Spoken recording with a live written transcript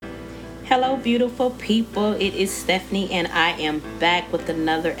Hello, beautiful people. It is Stephanie, and I am back with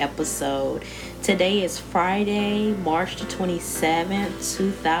another episode. Today is Friday, March the 27th,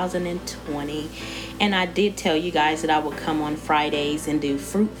 2020. And I did tell you guys that I would come on Fridays and do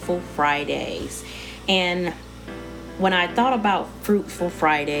Fruitful Fridays. And when I thought about Fruitful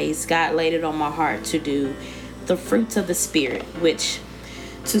Fridays, God laid it on my heart to do the fruits of the Spirit, which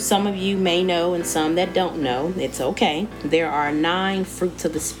to some of you may know and some that don't know. It's okay. There are 9 fruits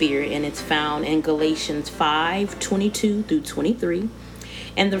of the Spirit, and it's found in Galatians 5:22 through 23.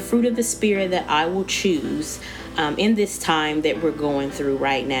 And the fruit of the Spirit that I will choose in this time that we're going through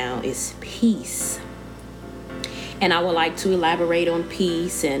right now is peace. And I would like to elaborate on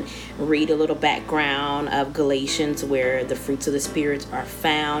peace and read a little background of Galatians where the fruits of the Spirit are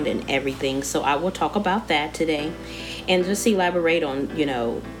found and everything. So I will talk about that today and just elaborate on,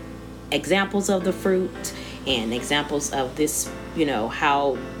 examples of the fruit and examples of this,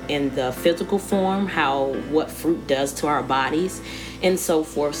 how in the physical form, what fruit does to our bodies and so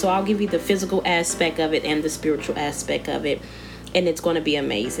forth. So I'll give you the physical aspect of it and the spiritual aspect of it. And it's going to be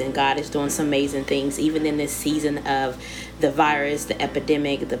amazing. God is doing some amazing things, even in this season of the virus, the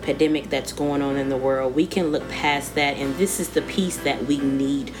epidemic, the pandemic that's going on in the world. We can look past that, and this is the peace that we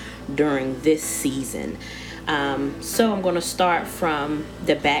need during this season. So I'm going to start from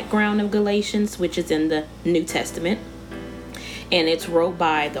the background of Galatians, which is in the New Testament. And it's wrote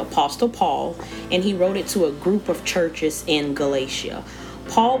by the Apostle Paul, and he wrote it to a group of churches in Galatia.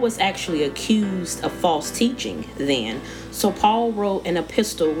 Paul was actually accused of false teaching then. So Paul wrote an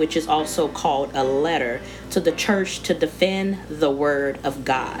epistle, which is also called a letter, to the church to defend the word of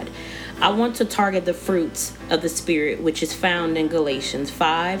God. I want to target the fruits of the Spirit, which is found in Galatians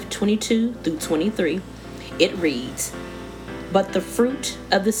 5:22 through 23. It reads, "But the fruit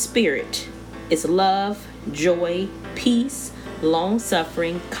of the Spirit is love, joy, peace,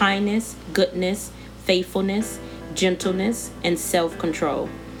 long-suffering, kindness, goodness, faithfulness, gentleness, and self-control.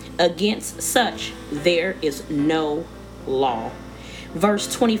 Against such there is no law." Verse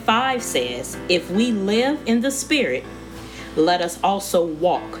 25 says, "If we live in the Spirit, let us also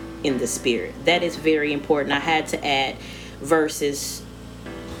walk in the Spirit." That is very important. I had to add verses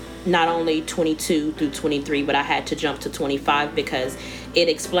not only 22 through 23, but I had to jump to 25 because it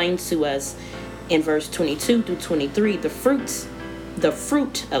explains to us in verse 22 through 23 the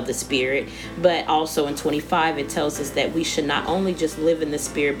fruit of the Spirit, but also in 25 it tells us that we should not only just live in the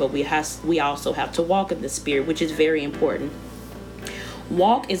Spirit, but we also have to walk in the Spirit, which is very important.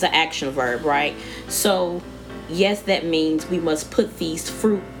 Walk is an action verb, right? So yes, that means we must put these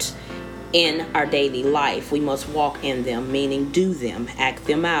fruit in our daily life. We must walk in them, meaning do them, act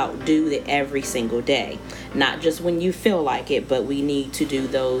them out, do it every single day, not just when you feel like it, but we need to do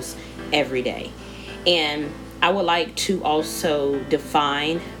those every day. And I would like to also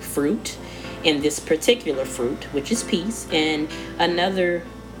define fruit in this particular fruit, which is peace. And another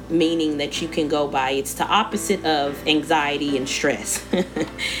meaning that you can go by, it's the opposite of anxiety and stress.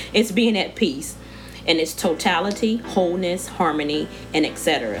 It's being at peace. And it's totality, wholeness, harmony, and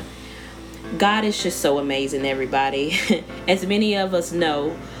etc. God is just so amazing, everybody. As many of us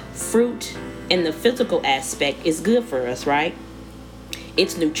know, fruit in the physical aspect is good for us, right?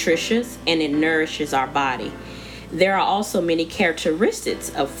 It's nutritious and it nourishes our body. There are also many characteristics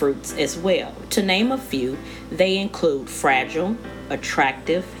of fruits as well. To name a few, they include fragile,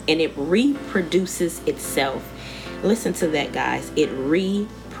 attractive, and it reproduces itself. Listen to that, guys. It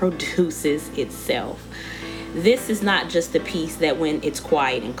reproduces itself. This is not just the peace that when it's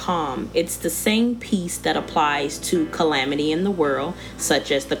quiet and calm. It's the same peace that applies to calamity in the world, such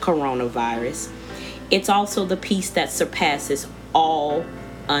as the coronavirus. It's also the peace that surpasses all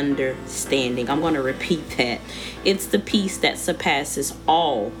understanding. I'm going to repeat that. It's the peace that surpasses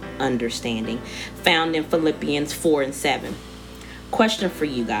all understanding, found in Philippians 4:7. Question for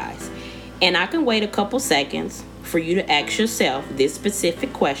you guys, and I can wait a couple seconds for you to ask yourself this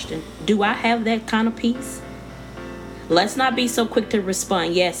specific question. Do I have that kind of peace? Let's not be so quick to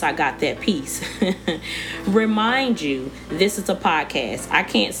respond, yes, I got that peace. Remind you, this is a podcast. I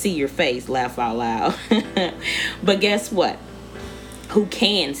can't see your face, laugh out loud. But guess what? Who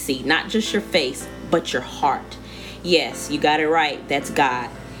can see not just your face, but your heart? Yes, you got it right. That's God.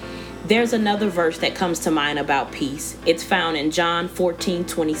 There's another verse that comes to mind about peace. It's found in John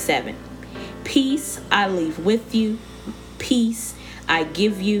 14:27. "Peace I leave with you, peace I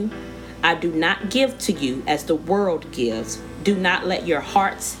give you. I do not give to you as the world gives. Do not let your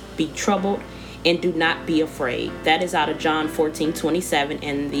hearts be troubled, and do not be afraid." That is out of John 14:27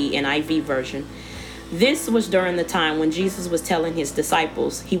 in the NIV version. This was during the time when Jesus was telling his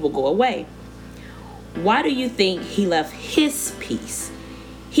disciples he will go away. Why do you think he left his peace?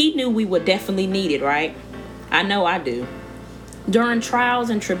 He knew we would definitely need it, right? I know I do. During trials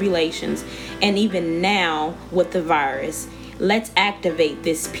and tribulations, and even now with the virus, let's activate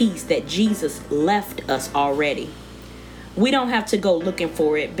this peace that Jesus left us already. We don't have to go looking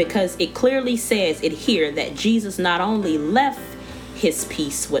for it, because it clearly says it here that Jesus not only left his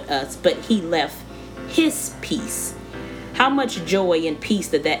peace with us, but he left his peace. How much joy and peace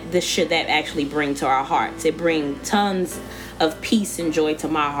should that actually bring to our hearts? It brings tons of peace and joy to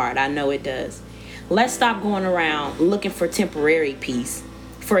my heart. I know it does. Let's stop going around looking for temporary peace.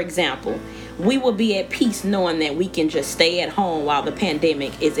 For example, we will be at peace knowing that we can just stay at home while the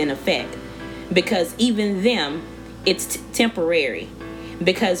pandemic is in effect, because even them, it's temporary.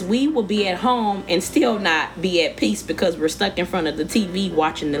 Because we will be at home and still not be at peace, because we're stuck in front of the TV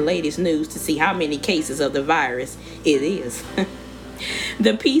watching the latest news to see how many cases of the virus it is.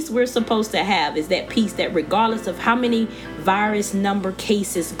 The peace we're supposed to have is that peace that regardless of how many virus number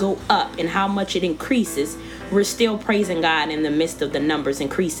cases go up and how much it increases, we're still praising God in the midst of the numbers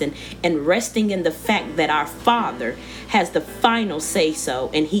increasing, and resting in the fact that our Father has the final say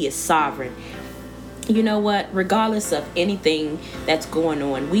so and he is sovereign. You know what? Regardless of anything that's going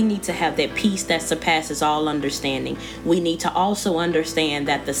on, we need to have that peace that surpasses all understanding. We need to also understand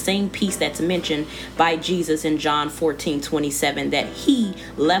that the same peace that's mentioned by Jesus in John 14:27, that he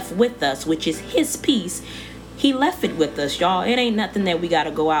left with us, which is his peace, he left it with us, y'all. It ain't nothing that we got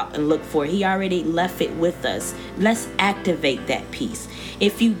to go out and look for. He already left it with us. Let's activate that peace.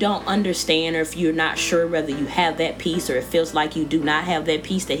 If you don't understand, or if you're not sure whether you have that peace, or it feels like you do not have that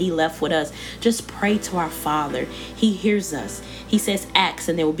peace that he left with us, just pray to our Father. He hears us. He says, ask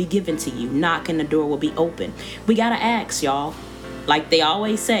and it will be given to you. Knock and the door will be open. We got to ask, y'all. Like they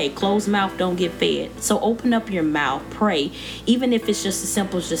always say, closed mouth don't get fed. So open up your mouth, pray, even if it's just as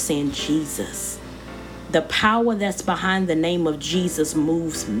simple as just saying Jesus. The power that's behind the name of Jesus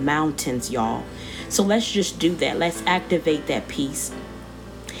moves mountains, y'all. So let's just do that. Let's activate that peace.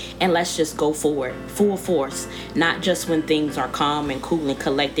 And let's just go forward, full force. Not just when things are calm and cool and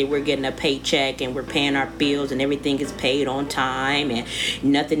collected, we're getting a paycheck and we're paying our bills and everything is paid on time and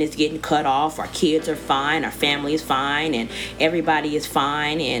nothing is getting cut off. Our kids are fine, our family is fine, and everybody is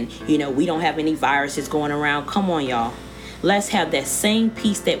fine. And, we don't have any viruses going around. Come on, y'all. Let's have that same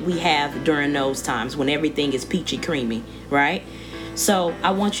peace that we have during those times when everything is peachy creamy, right? So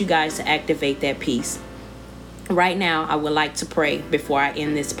I want you guys to activate that peace. Right now, I would like to pray before I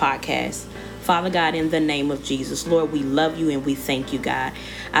end this podcast. Father God, in the name of Jesus, Lord, we love you and we thank you, God.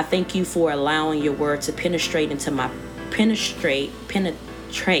 I thank you for allowing your word to penetrate into my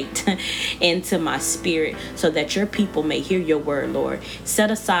spirit, so that your people may hear your word, Lord. Set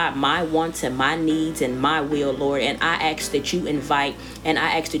aside my wants and my needs and my will, Lord, and I ask that you invite and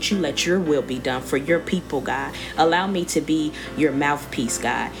I ask that you let your will be done for your people, God. Allow me to be your mouthpiece,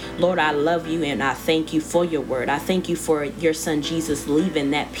 God. Lord, I love you and I thank you for your word. I thank you for your son Jesus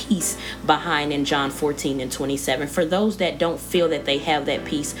leaving that peace behind in John 14:27. For those that don't feel that they have that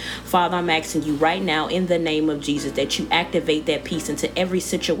peace, Father, I'm asking you right now in the name of Jesus that you activate that peace into every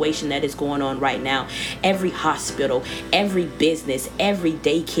situation that is going on right now. Every hospital, every business, every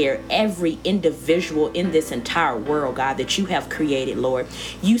daycare, every individual in this entire world, God, that you have created, Lord.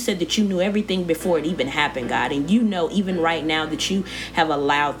 You said that you knew everything before it even happened, God. And you know even right now that you have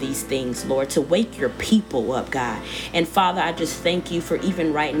allowed these things, Lord, to wake your people up, God. And Father, I just thank you for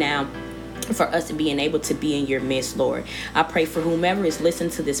even right now, for us being able to be in your midst, Lord. I pray for whomever is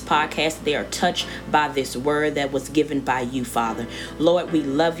listening to this podcast, they are touched by this word that was given by you, Father. Lord, we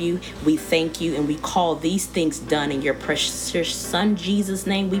love you, we thank you, and we call these things done in your precious son Jesus'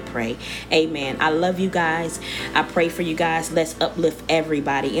 name we pray. Amen. I love you guys. I pray for you guys. Let's uplift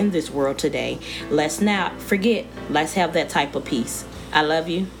everybody in this world today. Let's not forget, let's have that type of peace. I love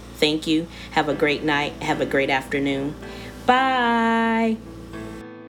you. Thank you. Have a great night. Have a great afternoon. Bye.